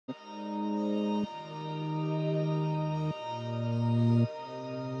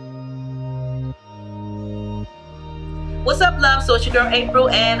What's up, love? So it's your girl April,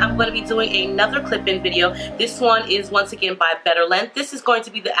 and I'm going to be doing another clip-in video. This one is once again by Better Length. This is going to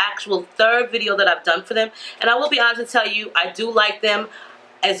be the actual third video that I've done for them, and I will be honest and tell you, I do like them,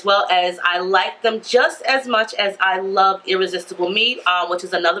 as well as I like them just as much as I love Irresistible Me, which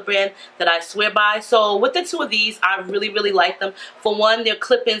is another brand that I swear by. So with the two of these, I really like them. For one, their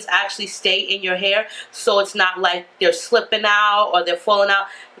clip-ins actually stay in your hair, so it's not like they're slipping out or they're falling out.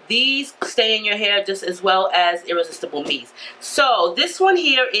 These stay in your hair just as well as Irresistible Me's. So this one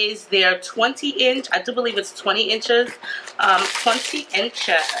here is their 20-inch. I do believe it's 20 inches. 20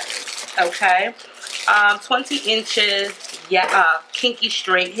 inches. Okay. 20 inches. Yeah. Kinky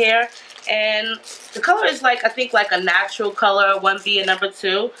straight hair. And the color is like, I think like a natural color, 1B and number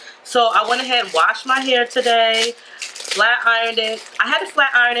 2. So I went ahead and washed my hair today. Flat ironed it. I had to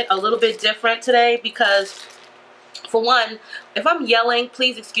flat iron it a little bit different today because, for one, if I'm yelling,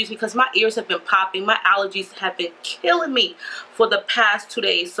 please excuse me because my ears have been popping. My allergies have been killing me for the past 2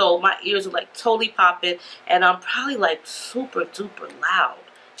 days. So my ears are like totally popping, and I'm probably like super duper loud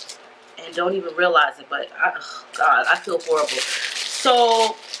and don't even realize it. But God, I feel horrible.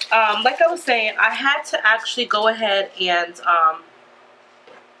 So like I was saying, I had to actually go ahead and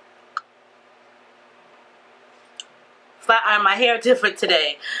flat iron my hair different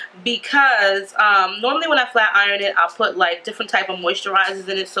today because normally when I flat iron it, I'll put like different type of moisturizers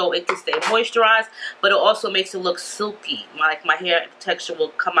in it so it can stay moisturized, but it also makes it look silky. Like my hair texture will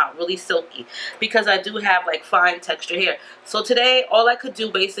come out really silky because I do have like fine texture hair. So today all I could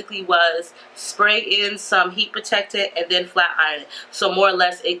do basically was spray in some heat protectant and then flat iron it. So more or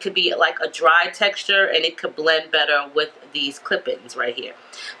less it could be like a dry texture and it could blend better with these clip-ins right here.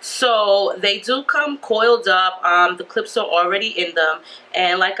 So they do come coiled up. The clips are already in them,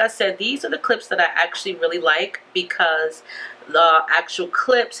 and like I said, these are the clips that I actually really like because the actual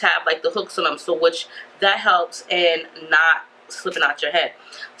clips have like the hooks on them, so which that helps in not slipping out your head.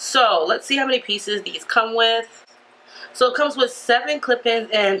 So let's see how many pieces these come with. So it comes with 7 clip-ins,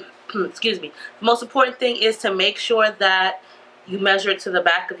 and excuse me, the most important thing is to make sure that you measure it to the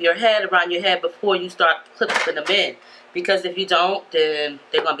back of your head, around your head, before you start clipping them in. Because if you don't, then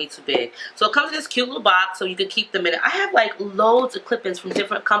they're going to be too big. So it comes in this cute little box so you can keep them in it. I have like loads of clip-ins from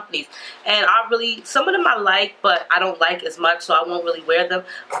different companies. And some of them I like, but I don't like as much, so I won't really wear them.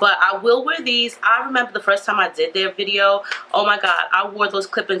 But I will wear these. I remember the first time I did their video, oh my God, I wore those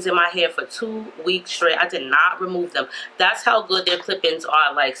clip-ins in my hair for 2 weeks straight. I did not remove them. That's how good their clip-ins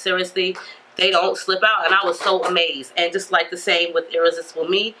are. Like, seriously, they don't slip out. And I was so amazed. And just like the same with Irresistible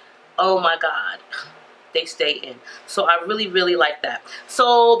Me, oh my God, they stay in. So I really like that.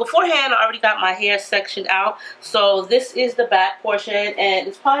 So beforehand, I already got my hair sectioned out. So this is the back portion, and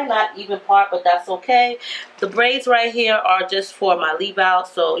it's probably not even part, but that's okay. The braids right here are just for my leave out,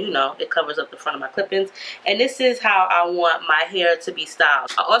 so you know it covers up the front of my clip-ins. And this is how I want my hair to be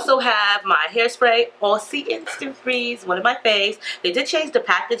styled. I also have my hairspray, Aussie Instant Freeze, one of my faves. They did change the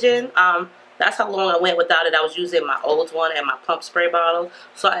packaging. That's how long I went without it. I was using my old one and my pump spray bottle.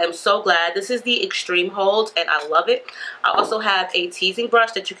 So I am so glad. This is the Extreme Hold, and I love it. I also have a teasing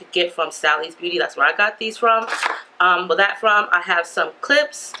brush that you could get from Sally's Beauty. That's where I got these from. I have some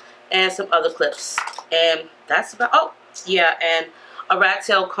clips and some other clips. And that's about, oh, yeah, and a rat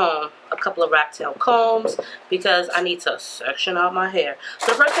tail comb. A couple of rat tail combs because I need to section out my hair.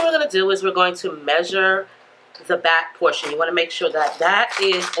 So the first thing we're going to do is we're going to measure the back portion. You want to make sure that that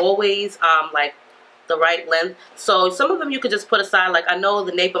is always like the right length. So some of them you could just put aside. Like I know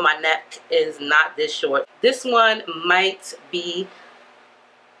the nape of my neck is not this short. This one might be.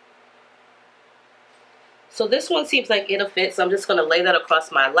 So this one seems like it'll fit. So I'm just going to lay that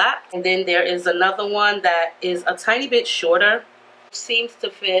across my lap. And then there is another one that is a tiny bit shorter. Seems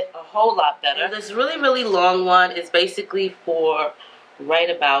to fit a whole lot better. And this really long one is basically for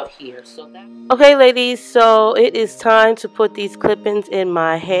right about here. So that. Okay, ladies, so it is time to put these clip-ins in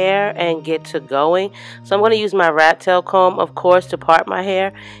my hair and get to going. So I'm going to use my rat tail comb, of course, to part my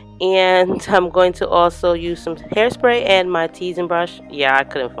hair, and I'm going to also use some hairspray and my teasing brush. Yeah, I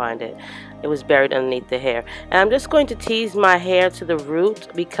couldn't find it. It was buried underneath the hair. And I'm just going to tease my hair to the root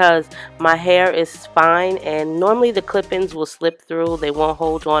because my hair is fine and normally the clip-ins will slip through. They won't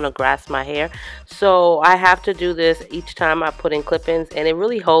hold on or grasp my hair. So I have to do this each time I put in clip-ins, and it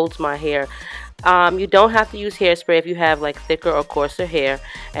really holds my hair. You don't have to use hairspray if you have like thicker or coarser hair,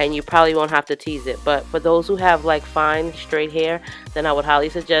 and you probably won't have to tease it. But for those who have like fine straight hair, then I would highly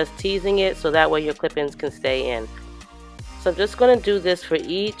suggest teasing it so that way your clip-ins can stay in. So I'm just going to do this for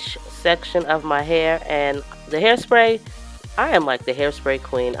each section of my hair. And the hairspray, I am like the hairspray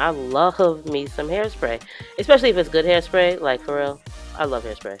queen. I love me some hairspray, especially if it's good hairspray, like for real. I love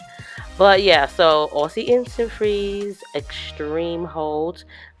hairspray. But yeah, so Aussie Instant Freeze, Extreme Holds,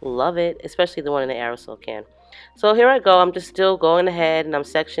 love it, especially the one in the aerosol can. So here I go, I'm just still going ahead and I'm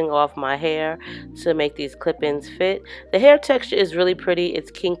sectioning off my hair to make these clip-ins fit. The hair texture is really pretty, it's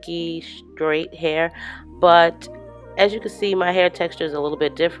kinky, straight hair, but as you can see, my hair texture is a little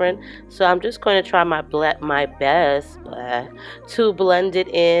bit different, so I'm just going to try my best to blend it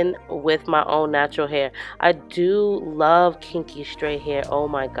in with my own natural hair. I do love kinky straight hair. Oh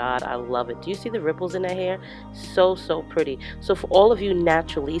my god, I love it. Do you see the ripples in that hair? So, so pretty. So for all of you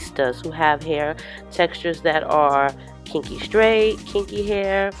naturalistas who have hair textures that are kinky straight, kinky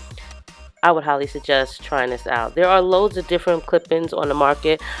hair, I would highly suggest trying this out. There are loads of different clip-ins on the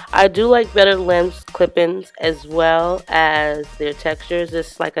market. I do like Better Lens clip-ins as well as their textures.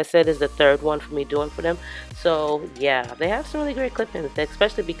 This, like I said, is the third one for me doing for them. So yeah, they have some really great clip-ins,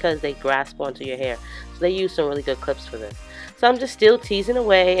 especially because they grasp onto your hair. So they use some really good clips for this. So I'm just still teasing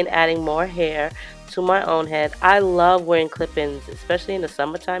away and adding more hair to my own head. I love wearing clip-ins, especially in the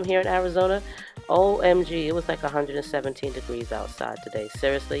summertime here in Arizona. OMG, it was like 117 degrees outside today.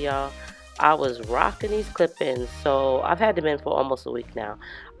 Seriously, y'all. I was rocking these clip-ins, so I've had them in for almost a week now.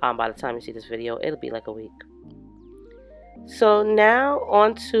 By the time you see this video, it'll be like a week. So now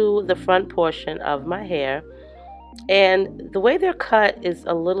onto the front portion of my hair, and the way they're cut is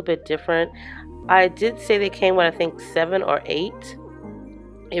a little bit different. I did say they came with, I think, 7 or 8.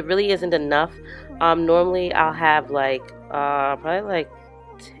 It really isn't enough. Normally I'll have like probably like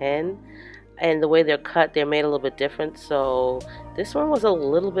 10. And the way they're cut, they're made a little bit different, so this one was a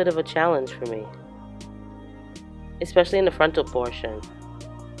little bit of a challenge for me, especially in the frontal portion.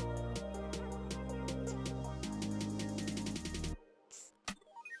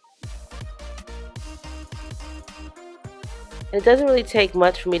 And it doesn't really take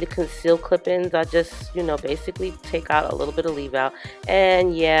much for me to conceal clip-ins. I just, basically take out a little bit of leave out.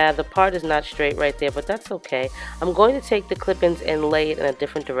 And yeah, the part is not straight right there, but that's okay. I'm going to take the clip-ins and lay it in a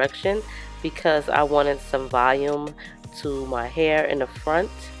different direction because I wanted some volume to my hair in the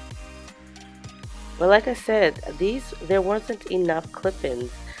front. But like I said, there wasn't enough clip-ins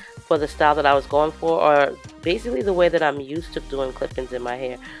for the style that I was going for, or basically the way that I'm used to doing clip-ins in my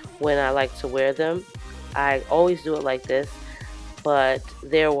hair when I like to wear them. I always do it like this, but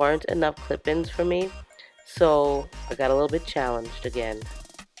there weren't enough clip-ins for me, so I got a little bit challenged again.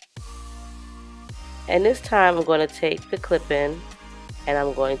 And this time I'm going to take the clip-in and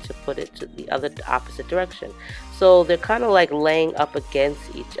I'm going to put it to the opposite direction. So they're kind of like laying up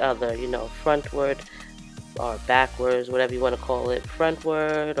against each other, frontward or backwards, whatever you want to call it,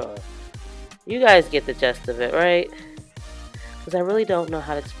 frontward, or you guys get the gist of it, right? Because I really don't know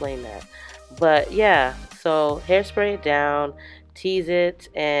how to explain that. But yeah, so hairspray it down, tease it,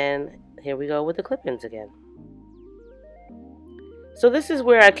 and here we go with the clip-ins again. So this is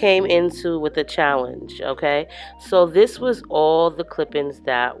where I came into with the challenge, okay? So this was all the clip-ins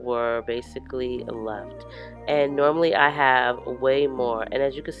that were basically left. And normally I have way more. And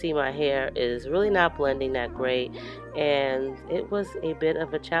as you can see, my hair is really not blending that great. And it was a bit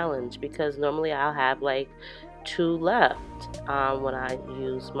of a challenge because normally I'll have like 2 left when I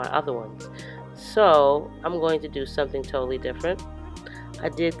use my other ones. So I'm going to do something totally different. I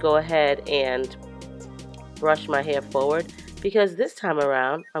did go ahead and brush my hair forward because this time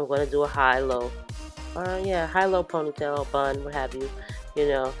around I'm going to do a high-low ponytail, bun, what have you,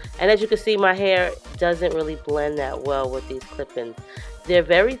 And as you can see, my hair doesn't really blend that well with these clip-ins. They're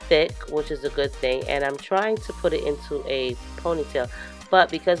very thick, which is a good thing, and I'm trying to put it into a ponytail. But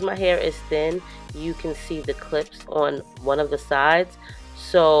because my hair is thin, you can see the clips on one of the sides.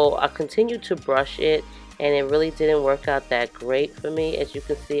 So I continued to brush it, and it really didn't work out that great for me. As you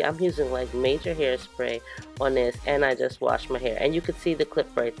can see, I'm using like major hairspray on this, and I just washed my hair. And you can see the clip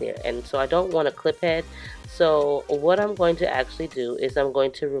right there. And so I don't want a clip head. So what I'm going to actually do is I'm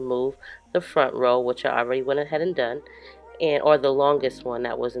going to remove the front row, which I already went ahead and done, or the longest one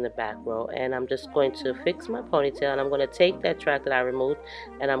that was in the back row, and I'm just going to fix my ponytail, and I'm going to take that track that I removed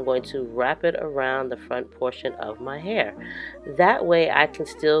and I'm going to wrap it around the front portion of my hair. That way I can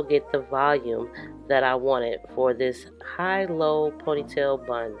still get the volume that I wanted for this high-low ponytail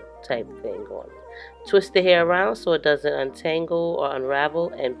bun type thing going. Twist the hair around so it doesn't untangle or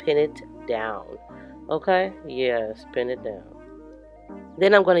unravel, and pin it down. Okay? Yes, pin it down.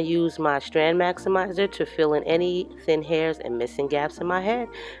 Then I'm going to use my strand maximizer to fill in any thin hairs and missing gaps in my head.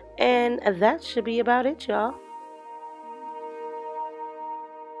 And that should be about it, y'all.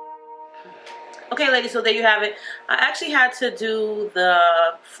 Okay, ladies, so there you have it. I actually had to do the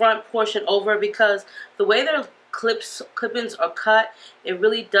front portion over because the way they're clip-ins are cut, it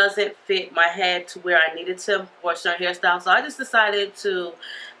really doesn't fit my head to where I needed to for a certain hairstyle. So I just decided to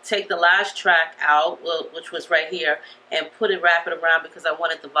take the last track out, which was right here, and wrap it around because I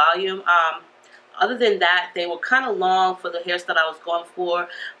wanted the volume. Other than that, they were kind of long for the hairstyle I was going for,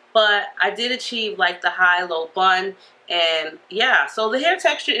 but I did achieve like the high-low bun. And yeah, so the hair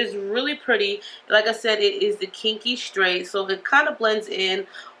texture is really pretty. Like I said, it is the Kinky straight, so it kind of blends in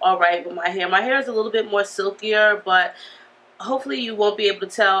all right with my hair. My hair is a little bit more silkier, but hopefully you won't be able to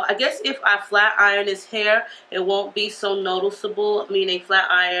tell. I guess if I flat iron his hair, it won't be so noticeable, meaning flat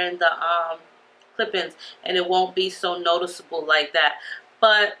iron the clip-ins, and it won't be so noticeable like that.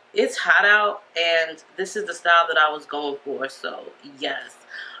 But it's hot out, and this is the style that I was going for, so yes.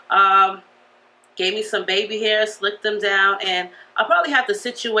 Gave me some baby hair, slicked them down, and I'll probably have to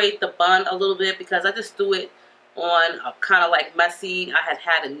situate the bun a little bit because I just threw it on kind of like messy. I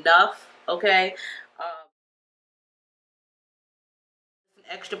had enough, okay? An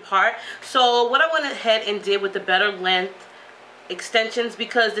extra part. So what I went ahead and did with the better length extensions,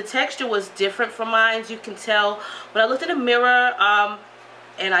 because the texture was different from mine, you can tell when I looked in the mirror,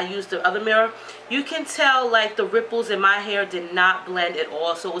 and I used the other mirror, you can tell like the ripples in my hair did not blend at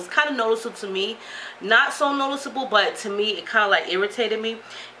all. So it was kind of noticeable to me. Not so noticeable, but to me it kind of like irritated me.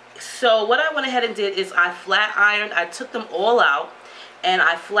 So what I went ahead and did is I flat ironed. I took them all out and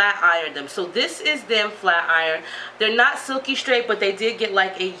I flat ironed them. So this is them flat iron. They're not silky straight, but they did get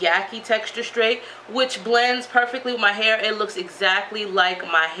like a yucky texture straight, which blends perfectly with my hair. It looks exactly like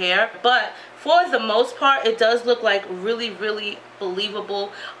my hair, but for the most part, it does look like really, really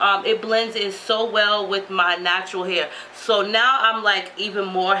believable. It blends in so well with my natural hair. So now I'm like even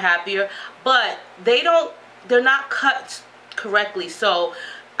more happier. But they're not cut correctly. So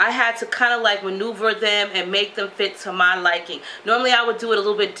I had to kind of like maneuver them and make them fit to my liking. Normally I would do it a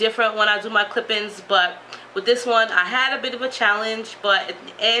little bit different when I do my clip-ins, but with this one I had a bit of a challenge, but at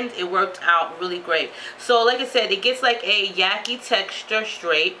the end it worked out really great. So like I said, it gets like a yucky texture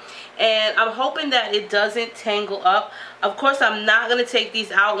straight, and I'm hoping that it doesn't tangle up. Of course I'm not going to take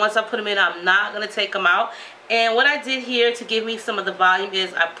these out. Once I put them in, I'm not going to take them out. And what I did here to give me some of the volume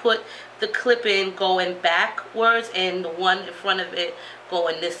is I put the clip-in going backwards and the one in front of it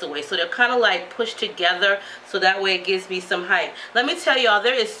going this way. So they're kind of like pushed together, so that way it gives me some height. Let me tell y'all,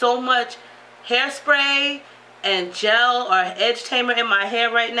 there is so much hairspray and gel or edge tamer in my hair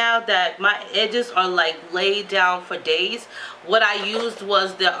right now that my edges are like laid down for days. What I used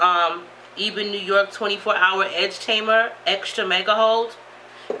was the Even New York 24-hour edge tamer, extra mega hold.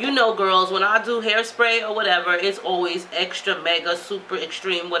 You know, girls, when I do hairspray or whatever, it's always extra mega super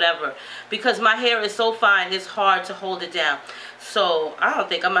extreme whatever, because my hair is so fine it's hard to hold it down. So I don't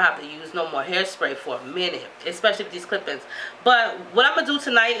think I'm gonna have to use no more hairspray for a minute, especially with these clip-ins. But what I'm gonna do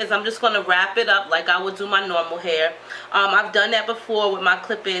tonight is I'm just gonna wrap it up like I would do my normal hair. I've done that before with my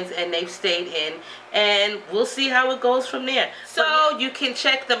clip-ins and they've stayed in, and we'll see how it goes from there. So you can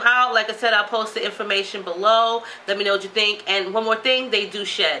check them out. Like I said, I'll post the information below. Let me know what you think. And one more thing, they do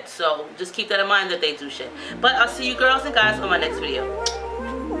shed, so just keep that in mind that they do shed. But I'll see you girls and guys on my next video.